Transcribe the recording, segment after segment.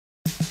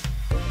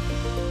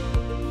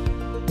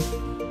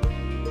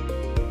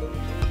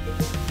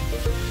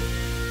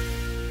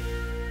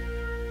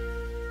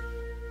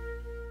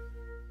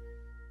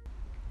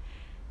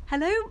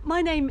Hello,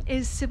 my name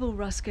is Sybil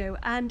Ruscoe,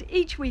 and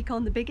each week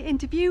on The Big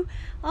Interview,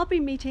 I'll be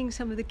meeting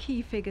some of the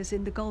key figures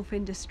in the golf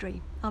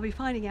industry. I'll be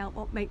finding out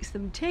what makes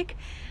them tick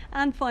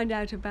and find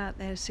out about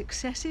their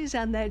successes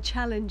and their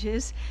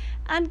challenges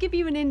and give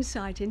you an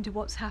insight into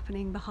what's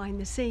happening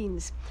behind the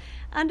scenes.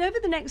 And over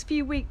the next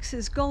few weeks,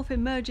 as golf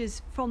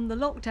emerges from the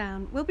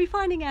lockdown, we'll be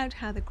finding out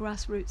how the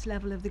grassroots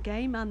level of the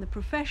game and the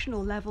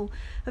professional level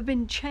have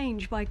been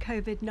changed by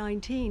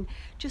COVID-19.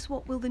 Just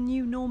what will the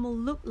new normal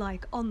look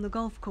like on the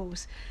golf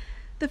course?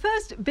 The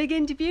first big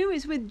interview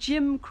is with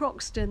Jim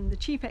Croxton, the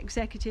Chief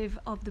Executive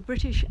of the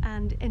British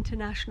and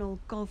International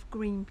Golf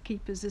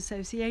Greenkeepers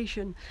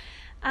Association.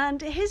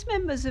 And his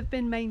members have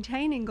been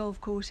maintaining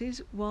golf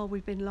courses while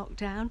we've been locked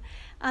down,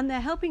 and they're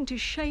helping to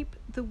shape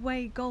the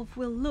way golf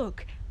will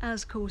look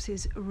as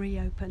courses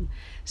reopen.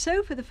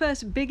 So for the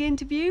first big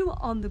interview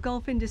on the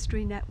Golf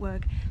Industry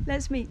Network,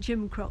 let's meet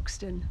Jim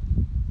Croxton.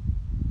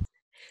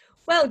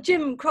 Well,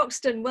 Jim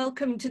Croxton,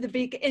 welcome to the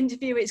big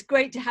interview. It's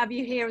great to have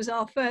you here as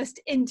our first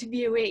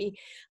interviewee.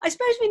 I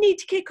suppose we need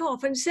to kick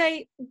off and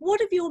say,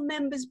 what have your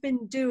members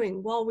been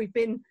doing while we've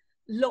been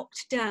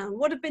locked down?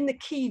 What have been the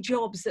key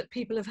jobs that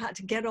people have had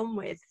to get on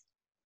with?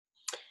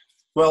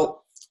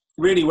 Well,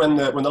 really, when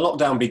the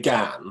lockdown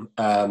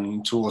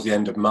began towards the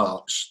end of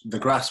March, the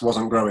grass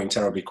wasn't growing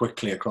terribly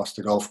quickly across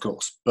the golf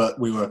course, but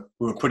we were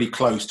pretty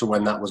close to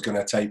when that was going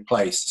to take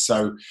place.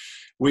 So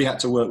we had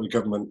to work with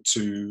government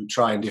to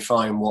try and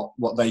define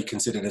what they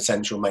considered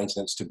essential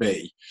maintenance to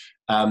be.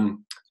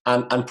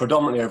 And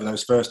predominantly over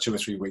those first 2 or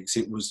 3 weeks,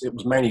 it was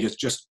mainly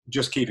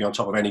just keeping on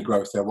top of any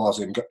growth there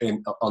was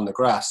on the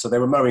grass. So they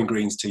were mowing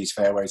greens, tees,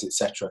 fairways,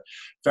 etc.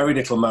 Very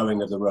little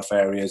mowing of the rough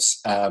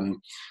areas. And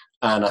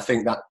I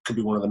think that could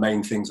be one of the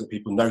main things that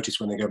people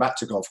notice when they go back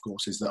to golf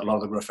courses, that a lot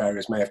of the rough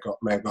areas may have got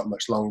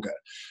much longer.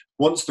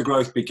 Once the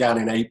growth began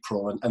in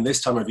April, and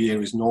this time of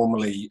year is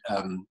normally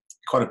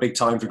quite a big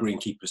time for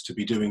greenkeepers to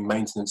be doing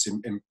maintenance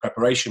in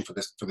preparation for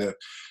the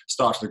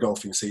start of the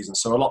golfing season.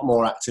 So a lot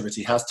more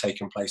activity has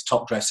taken place: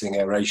 top dressing,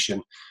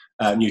 aeration,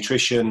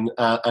 nutrition,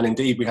 and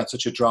indeed we had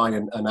such a dry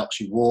and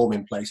actually warm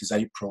in places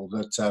April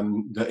that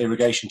the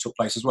irrigation took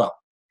place as well.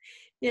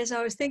 Yes,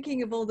 I was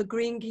thinking of all the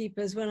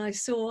greenkeepers when I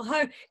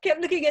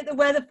kept looking at the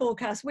weather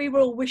forecast. We were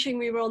all wishing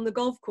we were on the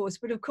golf course,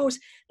 but of course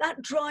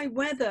that dry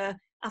weather,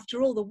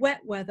 after all the wet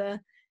weather,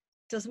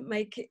 doesn't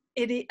make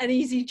it an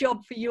easy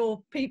job for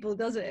your people,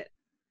 does it?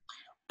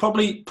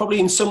 Probably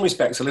in some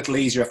respects a little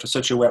easier after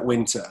such a wet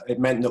winter. It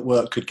meant that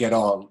work could get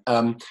on.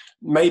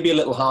 Maybe a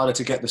little harder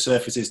to get the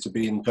surfaces to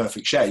be in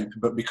perfect shape,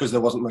 but because there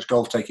wasn't much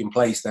golf taking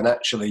place, then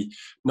actually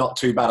not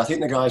too bad. I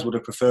think the guys would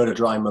have preferred a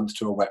dry month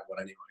to a wet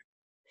one anyway.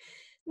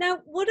 Now,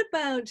 what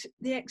about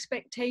the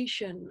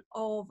expectation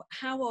of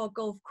how our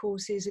golf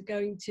courses are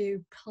going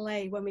to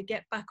play when we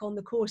get back on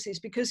the courses?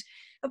 Because,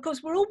 of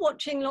course, we're all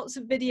watching lots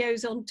of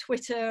videos on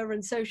Twitter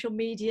and social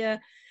media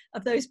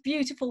of those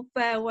beautiful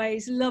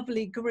fairways,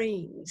 lovely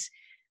greens.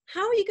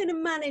 How are you going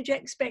to manage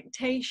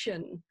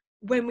expectation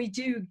when we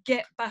do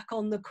get back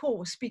on the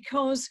course?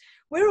 Because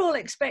we're all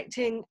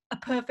expecting a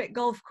perfect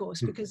golf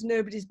course because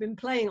nobody's been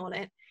playing on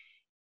it.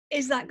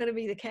 Is that going to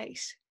be the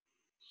case?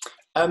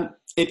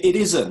 It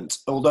isn't,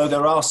 although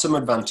there are some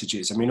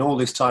advantages. I mean, all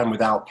this time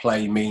without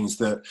play means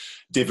that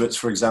divots,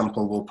 for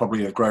example, will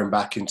probably have grown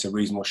back into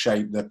reasonable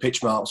shape. The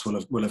pitch marks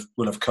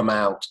will have come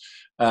out.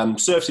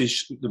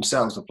 Surfaces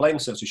themselves, the playing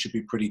surfaces, should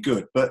be pretty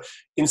good. But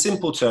in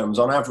simple terms,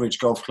 on average,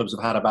 golf clubs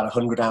have had about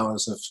 100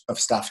 hours of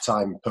staff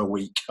time per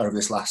week over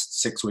this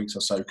last 6 weeks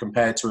or so,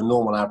 compared to a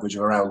normal average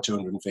of around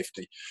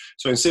 250.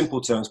 So in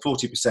simple terms,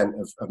 40%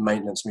 of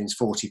maintenance means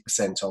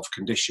 40% of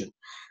condition.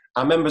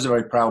 Our members are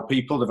very proud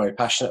people. They're very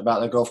passionate about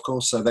their golf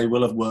course, so they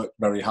will have worked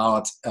very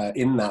hard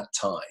in that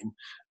time.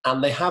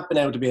 And they have been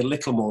able to be a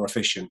little more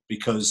efficient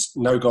because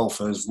no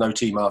golfers, no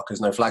tee markers,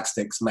 no flag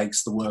sticks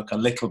makes the work a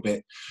little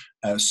bit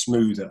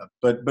smoother.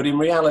 But in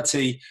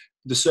reality,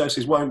 the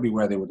surfaces won't be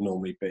where they would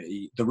normally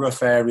be. The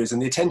rough areas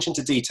and the attention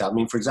to detail. I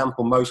mean, for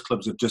example, most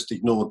clubs have just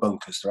ignored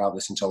bunkers throughout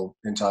this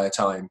entire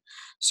time.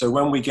 So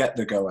when we get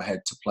the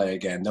go-ahead to play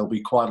again, there'll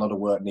be quite a lot of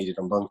work needed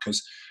on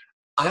bunkers.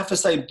 I have to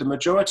say the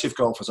majority of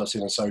golfers I've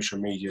seen on social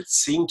media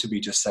seem to be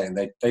just saying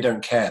they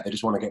don't care. They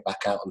just want to get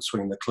back out and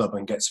swing the club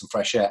and get some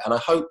fresh air. And I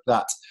hope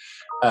that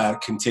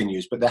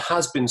continues. But there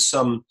has been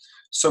some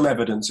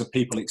evidence of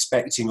people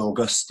expecting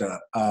Augusta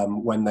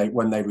when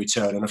they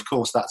return. And of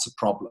course, that's a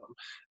problem.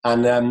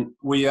 And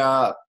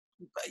we're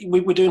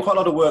doing quite a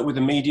lot of work with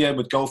the media,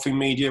 with golfing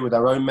media, with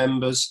our own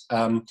members.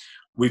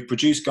 We've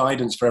produced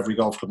guidance for every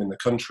golf club in the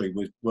country.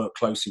 We've worked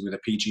closely with the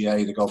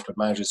PGA, the Golf Club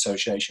Managers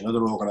Association,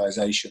 other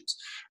organisations.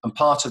 And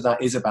part of that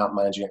is about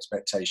managing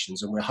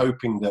expectations. And we're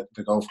hoping that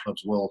the golf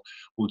clubs will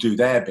do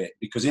their bit.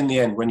 Because in the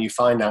end, when you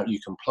find out you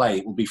can play,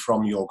 it will be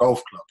from your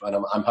golf club.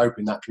 And I'm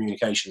hoping that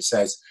communication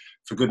says,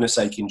 for goodness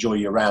sake, enjoy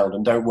your round.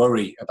 And don't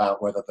worry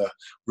about whether the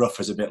rough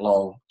is a bit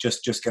long.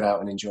 Just get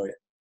out and enjoy it.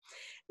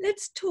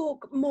 Let's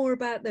talk more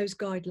about those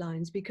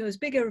guidelines, because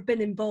BIGGA have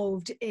been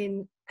involved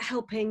in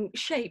helping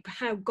shape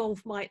how golf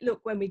might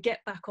look when we get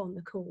back on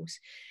the course.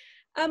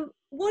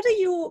 What are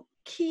your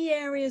key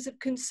areas of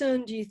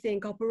concern, do you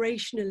think,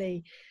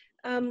 operationally?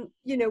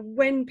 You know,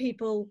 when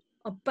people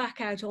are back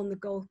out on the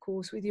golf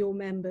course with your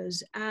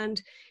members and,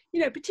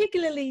 you know,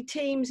 particularly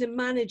teams and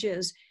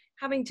managers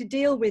having to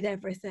deal with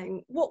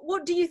everything,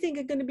 what do you think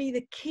are going to be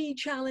the key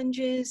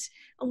challenges,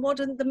 and what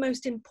are the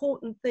most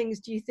important things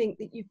do you think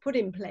that you've put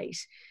in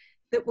place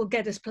that will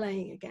get us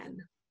playing again?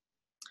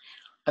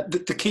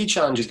 The key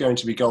challenge is going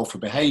to be golfer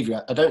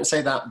behaviour. I don't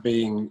say that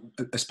being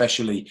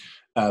especially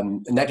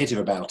negative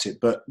about it,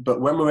 but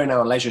when we're in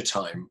our leisure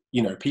time,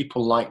 you know,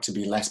 people like to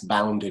be less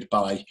bounded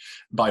by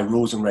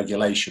rules and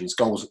regulations.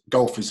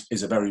 Golf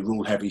is a very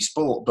rule heavy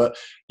sport, but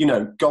you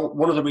know,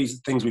 one of the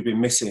things we've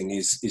been missing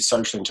is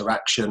social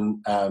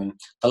interaction. The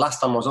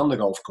last time I was on the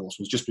golf course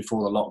was just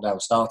before the lockdown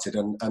started,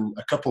 and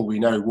a couple we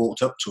know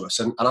walked up to us,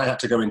 and I had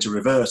to go into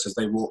reverse as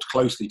they walked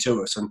closely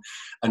to us,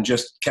 and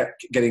just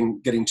kept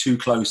getting too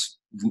closer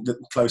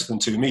than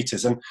 2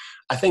 meters. And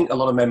I think a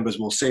lot of members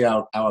will see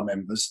our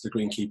members, the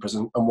greenkeepers,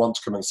 and want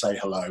to come and say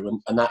hello,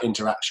 and that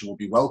interaction will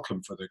be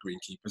welcome for the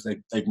greenkeepers.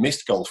 They've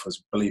missed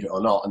golfers, believe it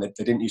or not, and they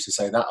didn't used to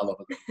say that, a lot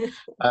of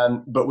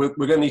them. But we're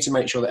going to need to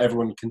make sure that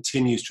everyone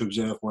continues to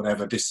observe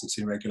whatever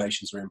distancing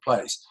regulations are in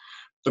place.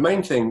 The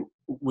main thing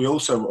we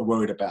also are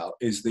worried about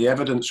is the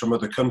evidence from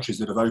other countries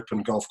that have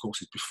opened golf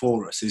courses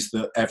before us is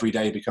that every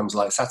day becomes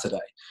like Saturday.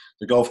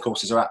 The golf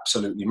courses are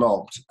absolutely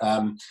mobbed.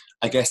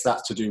 I guess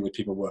that's to do with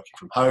people working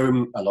from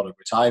home, a lot of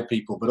retired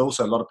people, but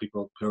also a lot of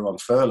people who are on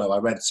furlough. I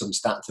read some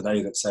stat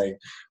today that say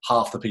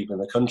half the people in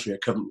the country are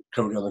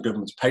currently on the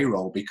government's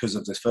payroll because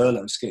of this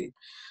furlough scheme.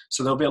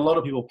 So there'll be a lot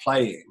of people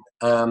playing,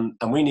 and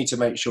we need to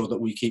make sure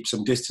that we keep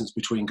some distance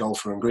between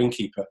golfer and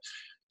greenkeeper.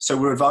 So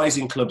we're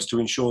advising clubs to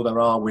ensure there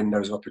are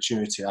windows of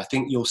opportunity. I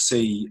think you'll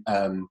see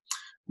a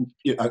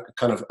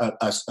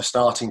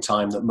starting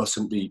time that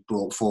mustn't be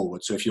brought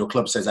forward. So if your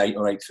club says 8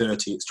 or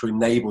 8:30, it's to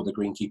enable the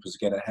greenkeepers to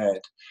get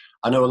ahead.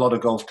 I know a lot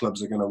of golf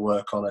clubs are going to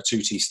work on a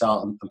 2T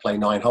start and play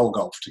 9-hole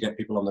golf to get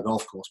people on the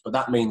golf course, but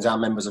that means our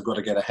members have got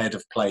to get ahead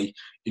of play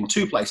in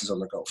 2 places on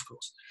the golf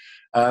course.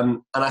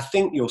 And I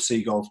think you'll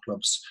see golf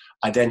clubs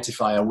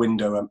identify a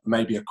window,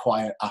 maybe a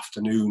quiet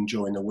afternoon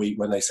during the week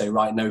when they say,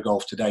 right, no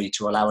golf today,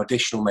 to allow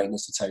additional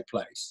maintenance to take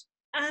place.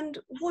 And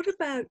what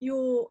about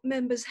your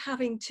members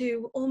having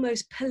to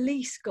almost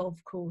police golf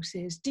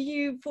courses? Do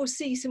you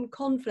foresee some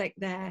conflict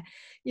there?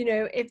 You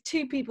know, if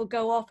 2 people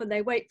go off and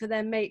they wait for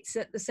their mates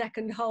at the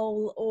second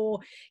hole, or,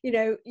 you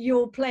know,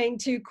 you're playing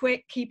too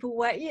quick, keep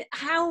away.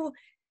 How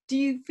do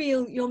you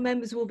feel your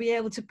members will be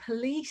able to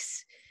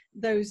police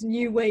those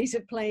new ways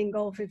of playing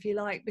golf, if you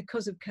like,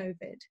 because of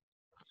COVID?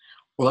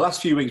 Well, the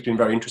last few weeks have been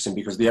very interesting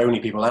because the only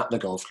people at the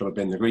golf club have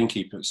been the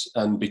greenkeepers.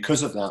 And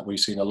because of that, we've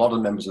seen a lot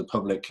of members of the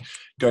public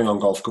going on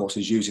golf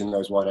courses using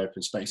those wide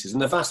open spaces.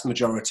 And the vast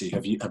majority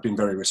have been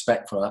very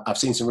respectful. I've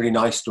seen some really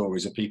nice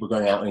stories of people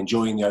going out and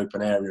enjoying the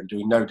open area and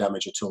doing no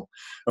damage at all.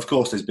 Of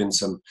course, there's been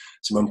some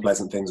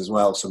unpleasant things as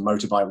well, some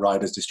motorbike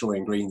riders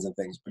destroying greens and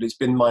things, but it's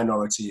been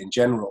minority in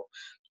general.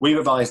 We've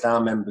advised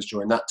our members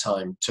during that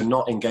time to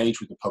not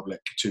engage with the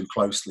public too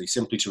closely,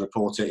 simply to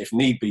report it, if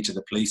need be, to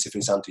the police if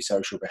it's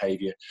antisocial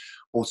behaviour,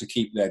 or to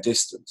keep their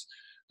distance.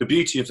 The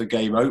beauty of the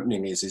game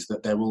opening is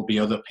that there will be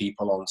other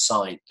people on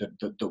site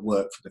that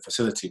work for the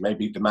facility.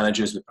 Maybe the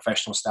managers, the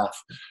professional staff,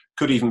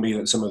 could even be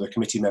that some of the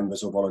committee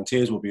members or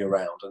volunteers will be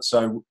around. And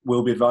so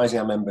we'll be advising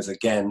our members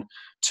again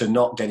to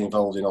not get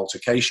involved in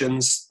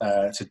altercations,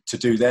 to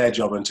do their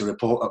job and to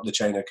report up the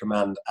chain of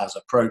command as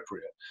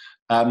appropriate.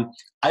 I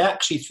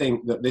actually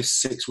think that this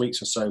 6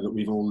 weeks or so that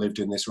we've all lived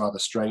in this rather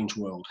strange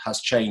world has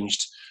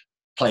changed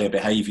player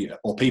behaviour,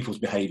 or people's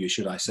behaviour,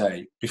 should I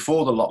say.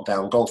 Before the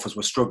lockdown, golfers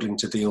were struggling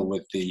to deal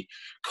with the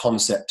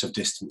concept of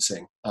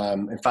distancing.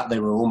 In fact, they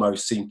were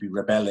almost seemed to be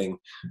rebelling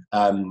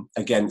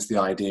against the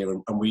idea.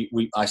 And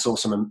I saw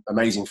some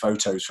amazing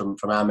photos from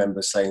our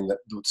members saying that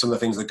some of the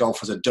things that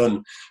golfers had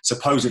done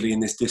supposedly in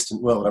this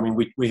distant world. I mean,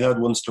 we heard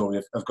one story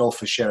of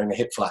golfers sharing a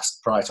hip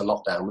flask prior to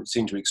lockdown, which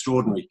seemed to be an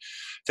extraordinary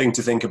thing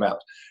to think about.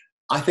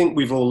 I think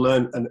we've all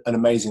learned an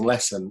amazing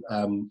lesson.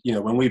 You know,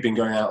 when we've been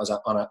going out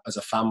as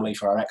a family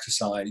for our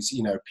exercise,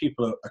 you know,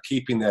 people are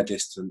keeping their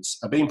distance,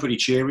 are being pretty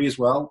cheery as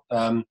well.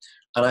 And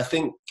I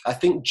think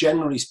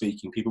generally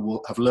speaking, people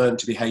will have learned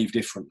to behave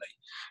differently.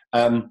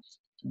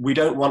 We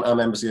don't want our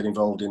members to get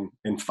involved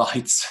in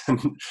fights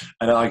and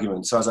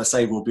arguments. So as I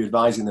say, we'll be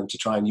advising them to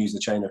try and use the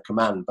chain of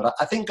command. But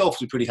I think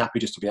golfers are pretty happy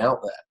just to be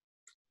out there.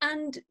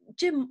 And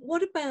Jim,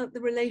 what about the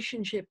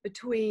relationship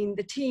between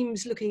the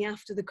teams looking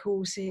after the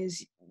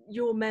courses,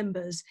 your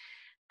members,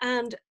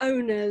 and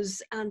owners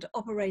and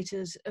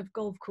operators of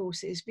golf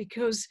courses?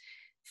 Because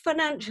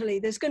financially,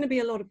 there's going to be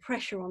a lot of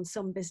pressure on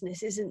some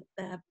business, isn't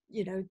there?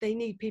 You know, they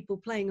need people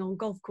playing on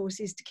golf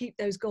courses to keep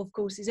those golf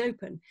courses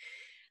open.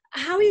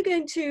 How are you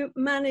going to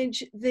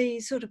manage the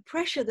sort of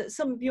pressure that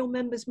some of your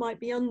members might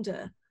be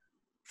under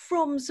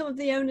from some of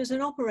the owners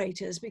and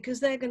operators, because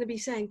they're going to be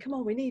saying, come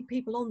on, we need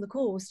people on the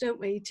course, don't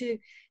we, to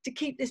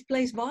keep this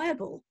place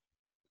viable?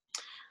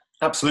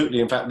 Absolutely.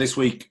 In fact, this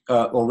week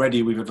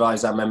already we've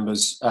advised our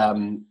members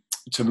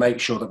to make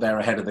sure that they're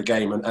ahead of the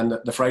game. And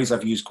the phrase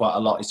I've used quite a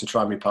lot is to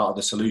try and be part of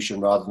the solution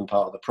rather than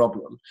part of the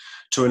problem.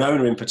 To an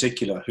owner in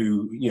particular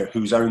who, you know,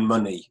 whose own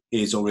money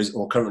is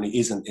or currently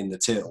isn't in the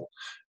till,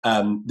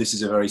 this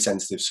is a very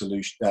sensitive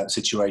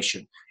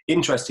situation.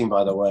 Interesting,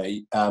 by the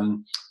way,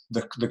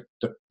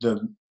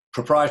 the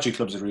proprietary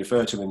clubs that are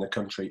referred to in the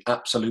country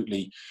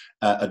absolutely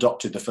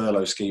adopted the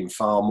furlough scheme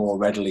far more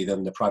readily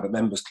than the private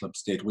members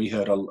clubs did. We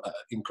heard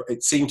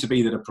it seemed to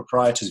be that a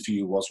proprietor's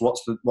view was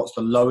what's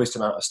the lowest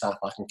amount of staff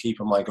I can keep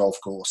on my golf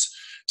course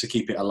to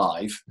keep it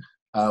alive,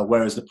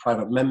 whereas the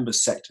private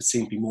members sector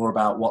seemed to be more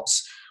about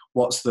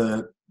what's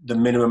the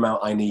minimum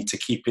amount I need to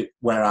keep it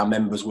where our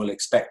members will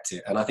expect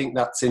it. And I think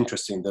that's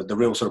interesting, the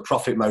real sort of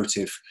profit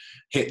motive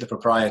hit the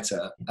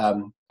proprietor.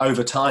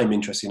 Over time,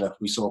 interesting enough,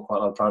 we saw quite a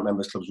lot of private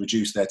members clubs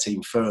reduce their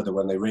team further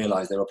when they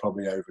realised they were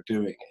probably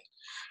overdoing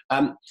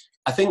it.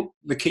 I think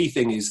the key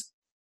thing is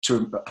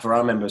for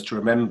our members to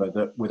remember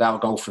that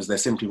without golfers, there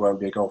simply won't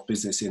be a golf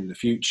business in the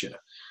future.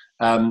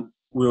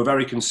 We were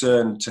very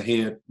concerned to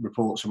hear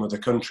reports from other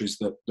countries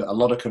that a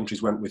lot of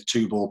countries went with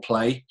 2-ball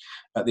play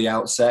at the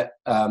outset,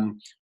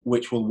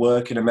 which will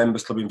work in a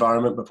members club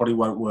environment, but probably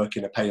won't work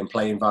in a pay and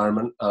play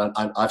environment.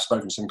 I've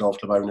spoken to some golf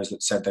club owners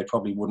that said they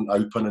probably wouldn't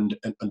open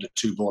under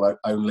 2-ball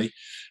only.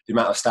 The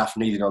amount of staff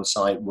needed on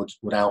site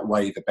would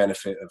outweigh the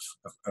benefit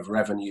of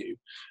revenue.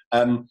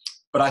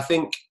 But I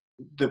think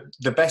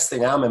the best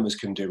thing our members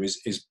can do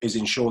is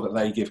ensure that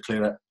they give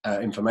clear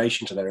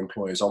information to their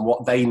employers on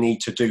what they need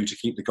to do to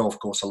keep the golf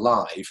course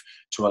alive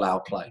to allow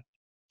play.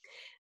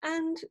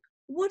 And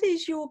what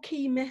is your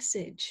key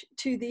message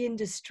to the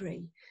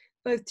industry,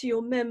 both to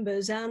your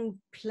members and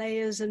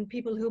players and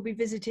people who'll be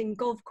visiting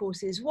golf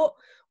courses?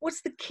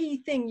 What's the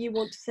key thing you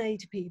want to say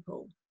to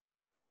people?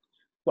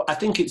 Well, I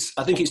think it's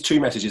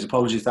 2 messages.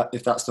 Apologies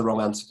if that's the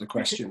wrong answer to the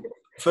question.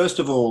 First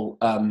of all,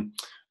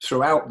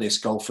 throughout this,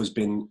 golf has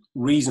been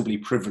reasonably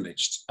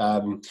privileged.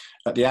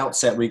 At the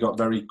outset, we got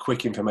very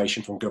quick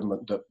information from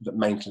government that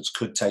maintenance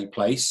could take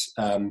place.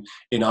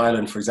 In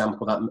Ireland, for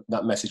example,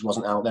 that message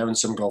wasn't out there, and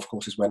some golf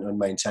courses went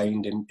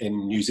unmaintained.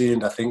 In New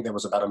Zealand, I think there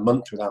was about a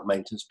month without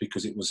maintenance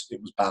because it was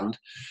banned.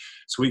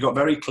 So we got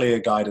very clear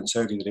guidance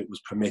early that it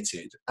was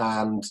permitted,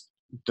 and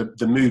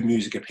the mood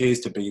music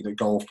appears to be that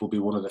golf will be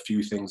one of the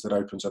few things that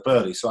opens up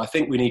early. So I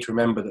think we need to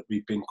remember that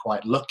we've been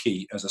quite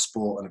lucky as a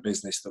sport and a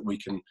business that we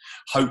can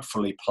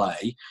hopefully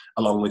play,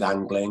 along with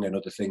angling and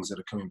other things that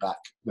are coming back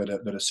that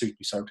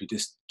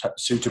are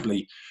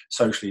suitably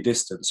socially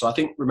distant. So I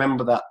think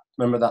remember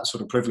that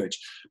sort of privilege.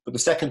 But the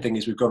second thing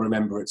is we've got to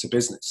remember it's a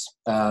business.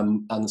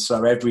 And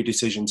so every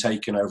decision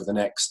taken over the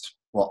next,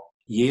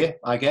 year,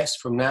 I guess,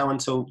 from now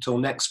until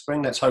next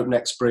spring, let's hope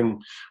next spring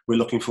we're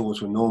looking forward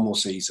to a normal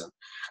season,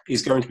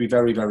 is going to be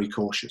very, very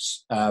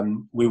cautious.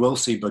 We will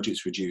see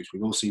budgets reduce. We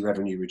will see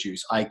revenue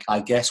reduce. I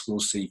guess we'll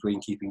see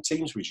greenkeeping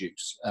teams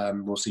reduce.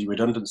 We'll see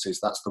redundancies.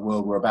 That's the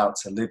world we're about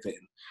to live in.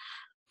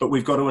 But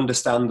we've got to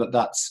understand that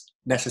that's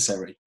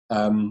necessary.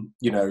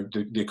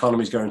 The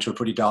economy is going to a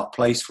pretty dark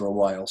place for a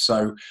while,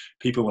 so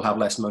people will have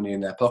less money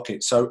in their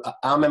pockets. So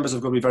our members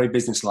have got to be very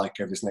businesslike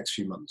over this next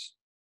few months.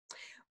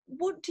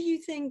 What do you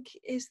think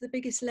is the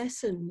biggest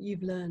lesson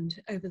you've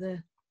learned over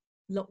the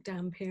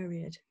lockdown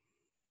period?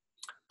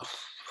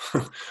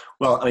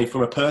 Well, I mean,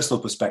 from a personal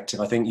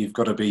perspective, I think you've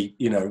got to be,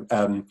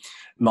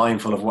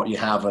 mindful of what you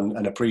have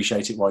and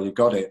appreciate it while you've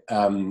got it.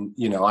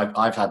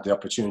 I've had the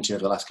opportunity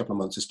over the last couple of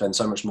months to spend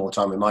so much more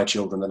time with my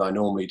children than I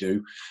normally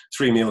do,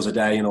 3 meals a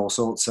day and all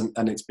sorts,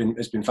 and it's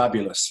been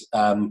fabulous.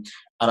 And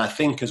I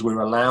think as we're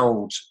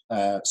allowed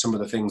some of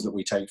the things that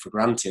we take for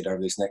granted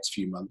over these next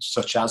few months,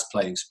 such as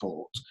playing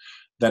sport,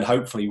 then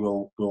hopefully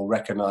we'll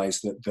recognise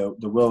that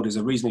the world is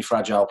a reasonably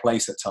fragile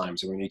place at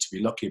times, and we need to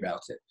be lucky about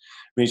it.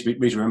 We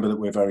need to remember that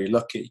we're very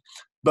lucky.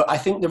 But I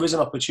think there is an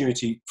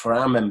opportunity for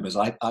our members.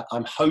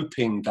 I'm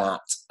hoping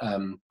that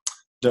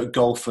that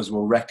golfers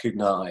will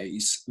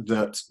recognise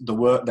that the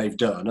work they've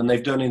done, and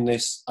they've done in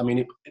this. I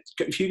mean,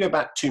 if you go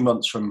back 2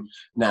 months from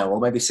now,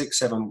 or maybe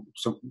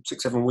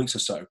 6-7 weeks or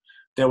so,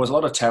 there was a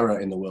lot of terror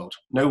in the world.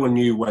 No one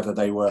knew whether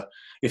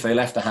if they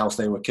left the house,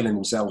 they were killing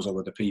themselves or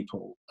other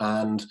people.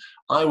 And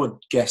I would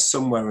guess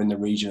somewhere in the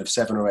region of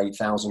 7,000 or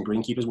 8,000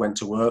 greenkeepers went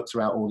to work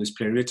throughout all this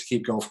period to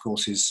keep golf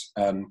courses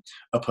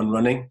up and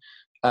running.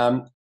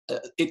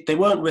 They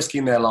weren't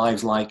risking their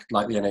lives like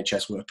the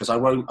NHS workers. I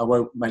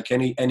won't make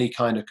any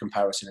kind of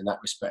comparison in that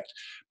respect.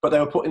 But they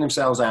were putting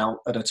themselves out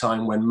at a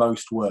time when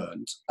most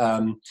weren't.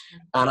 And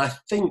I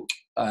think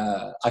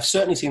I've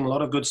certainly seen a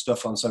lot of good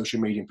stuff on social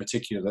media in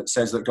particular that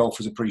says that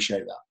golfers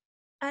appreciate that.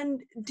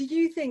 And do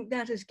you think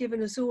that has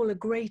given us all a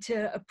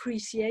greater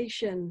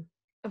appreciation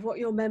of what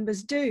your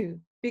members do?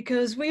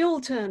 Because we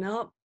all turn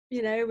up,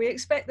 we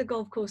expect the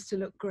golf course to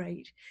look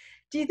great.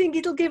 Do you think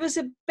it'll give us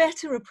a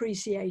better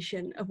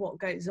appreciation of what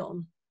goes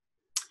on?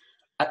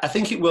 I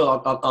think it will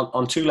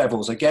on 2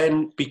 levels.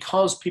 Again,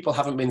 because people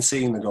haven't been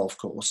seeing the golf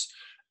course,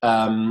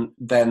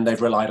 then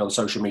they've relied on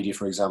social media,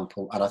 for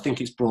example. And I think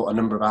it's brought a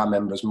number of our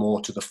members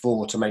more to the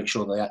fore to make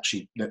sure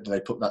they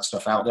put that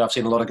stuff out there. I've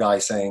seen a lot of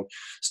guys saying,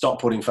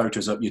 stop putting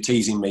photos up, you're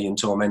teasing me and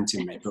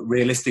tormenting me. But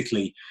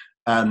realistically,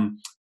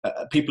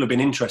 people have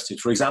been interested.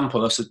 For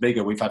example, us at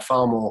BIGGA, we've had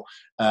far more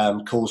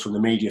calls from the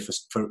media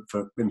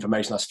for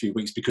information last few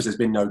weeks because there's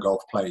been no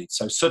golf played.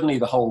 So suddenly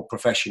the whole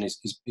profession is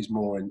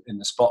more in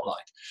the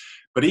spotlight.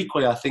 But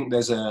equally, I think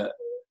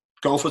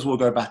golfers will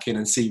go back in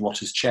and see what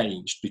has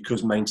changed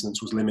because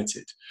maintenance was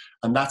limited.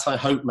 And that, I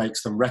hope,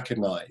 makes them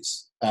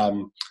recognise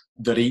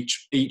that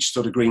each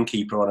sort of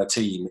greenkeeper on a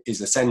team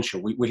is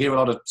essential. We hear a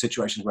lot of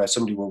situations where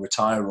somebody will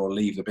retire or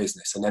leave the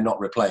business and they're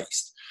not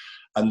replaced.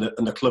 And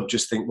the club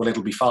just think, well,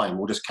 it'll be fine.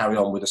 We'll just carry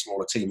on with a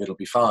smaller team. It'll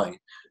be fine.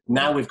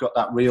 Now we've got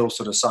that real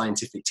sort of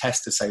scientific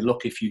test to say,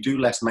 look, if you do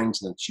less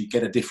maintenance, you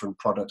get a different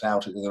product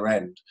out at the other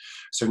end.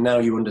 So now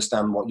you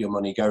understand what your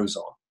money goes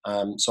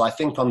on. So I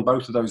think on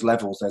both of those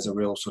levels, there's a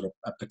real sort of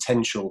a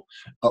potential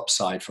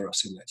upside for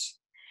us in this.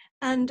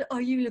 And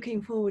are you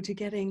looking forward to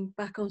getting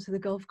back onto the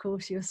golf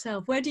course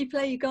yourself? Where do you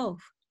play your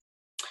golf?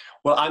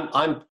 Well,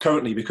 I'm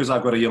currently, because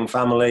I've got a young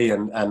family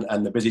and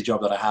the busy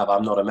job that I have,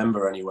 I'm not a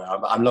member anywhere.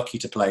 I'm lucky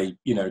to play,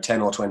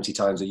 10 or 20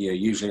 times a year,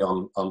 usually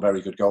on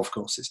very good golf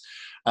courses.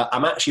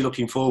 I'm actually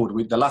looking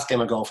forward. The last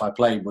game of golf I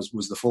played was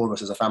the four of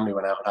us as a family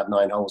went out and had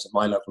 9 holes at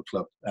my local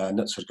club,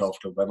 Knutsford Golf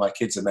Club, where my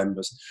kids are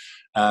members.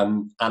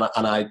 And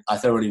I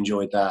thoroughly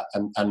enjoyed that.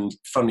 And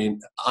funny,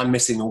 I'm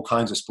missing all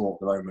kinds of sport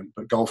at the moment,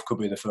 but golf could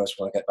be the first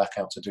one I get back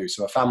out to do.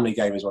 So a family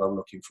game is what I'm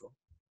looking for.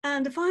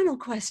 And a final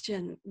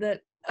question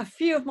that a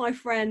few of my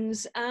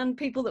friends and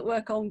people that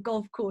work on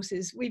golf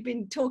courses, we've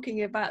been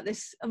talking about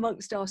this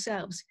amongst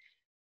ourselves.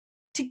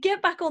 To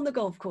get back on the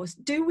golf course,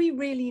 do we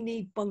really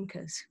need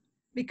bunkers?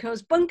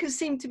 Because bunkers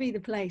seem to be the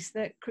place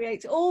that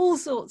creates all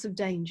sorts of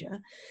danger.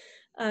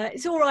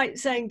 It's all right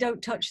saying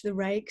don't touch the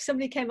rake.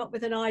 Somebody came up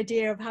with an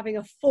idea of having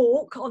a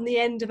fork on the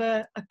end of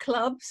a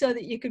club so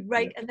that you could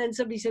rake, and then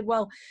somebody said,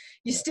 well,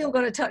 you still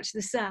got to touch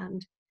the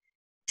sand.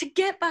 To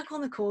get back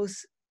on the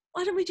course,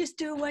 why don't we just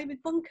do away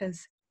with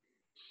bunkers?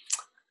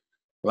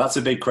 Well, that's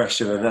a big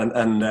question,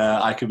 and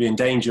I could be in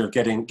danger of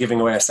giving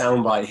away a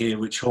soundbite here,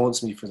 which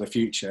haunts me for the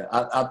future.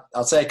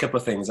 I'll say a couple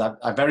of things.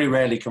 I very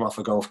rarely come off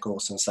a golf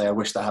course and say I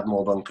wish I had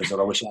more bunkers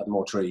or I wish I had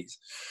more trees.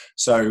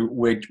 So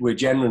we're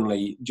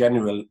generally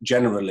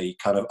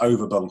kind of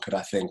over bunkered,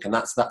 I think, and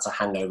that's a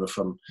hangover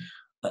from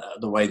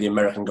the way the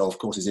American golf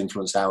courses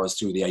influenced ours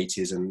through the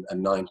 80s and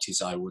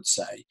 90s, I would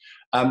say.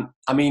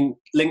 I mean,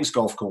 links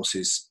golf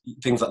courses,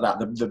 things like that,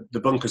 the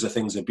bunkers are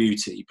things of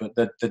beauty, but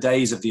the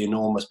days of the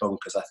enormous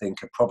bunkers, I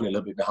think, are probably a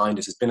little bit behind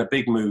us. It's been a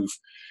big move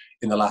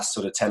in the last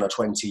sort of 10 or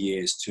 20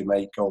 years to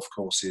make golf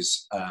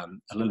courses a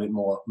little bit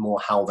more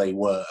how they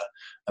were,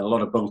 and a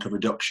lot of bunker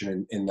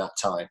reduction in that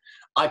time.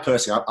 I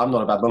personally, I'm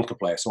not a bad bunker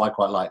player, so I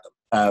quite like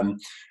them.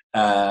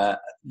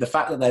 The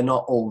fact that they're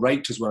not all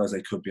raked as well as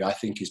they could be, I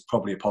think, is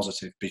probably a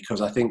positive,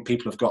 because I think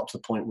people have got to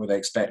the point where they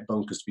expect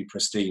bunkers to be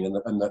pristine,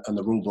 and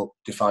the rule book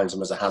defines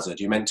them as a hazard.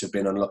 You're meant to have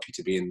been unlucky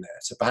to be in there.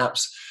 So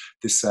perhaps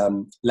this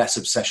less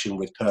obsession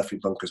with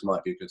perfect bunkers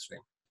might be a good thing.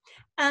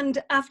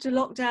 And after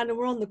lockdown and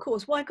we're on the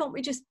course, why can't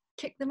we just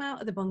kick them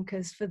out of the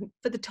bunkers for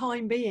the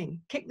time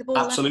being? Kick the ball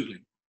out?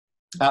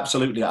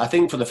 Absolutely. I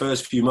think for the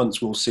first few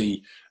months, we'll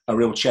see a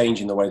real change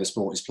in the way the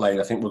sport is played.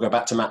 I think we'll go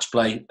back to match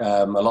play,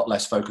 a lot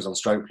less focus on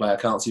stroke play. I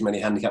can't see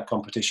many handicap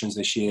competitions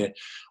this year.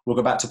 We'll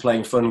go back to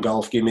playing fun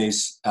golf,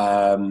 gimmies,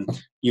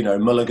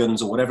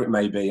 mulligans or whatever it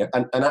may be.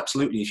 And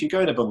absolutely, if you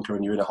go in a bunker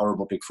and you're in a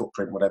horrible big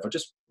footprint, whatever,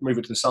 just move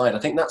it to the side. I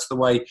think that's the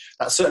way,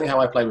 that's certainly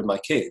how I play with my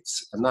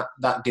kids. And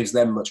that gives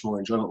them much more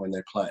enjoyment when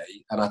they play.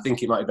 And I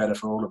think it might be better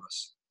for all of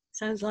us.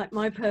 Sounds like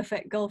my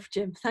perfect golf,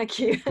 Jim. Thank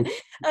you.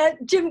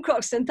 Jim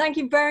Croxton, thank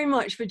you very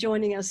much for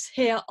joining us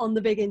here on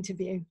The Big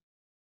Interview.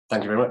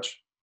 Thank you very much.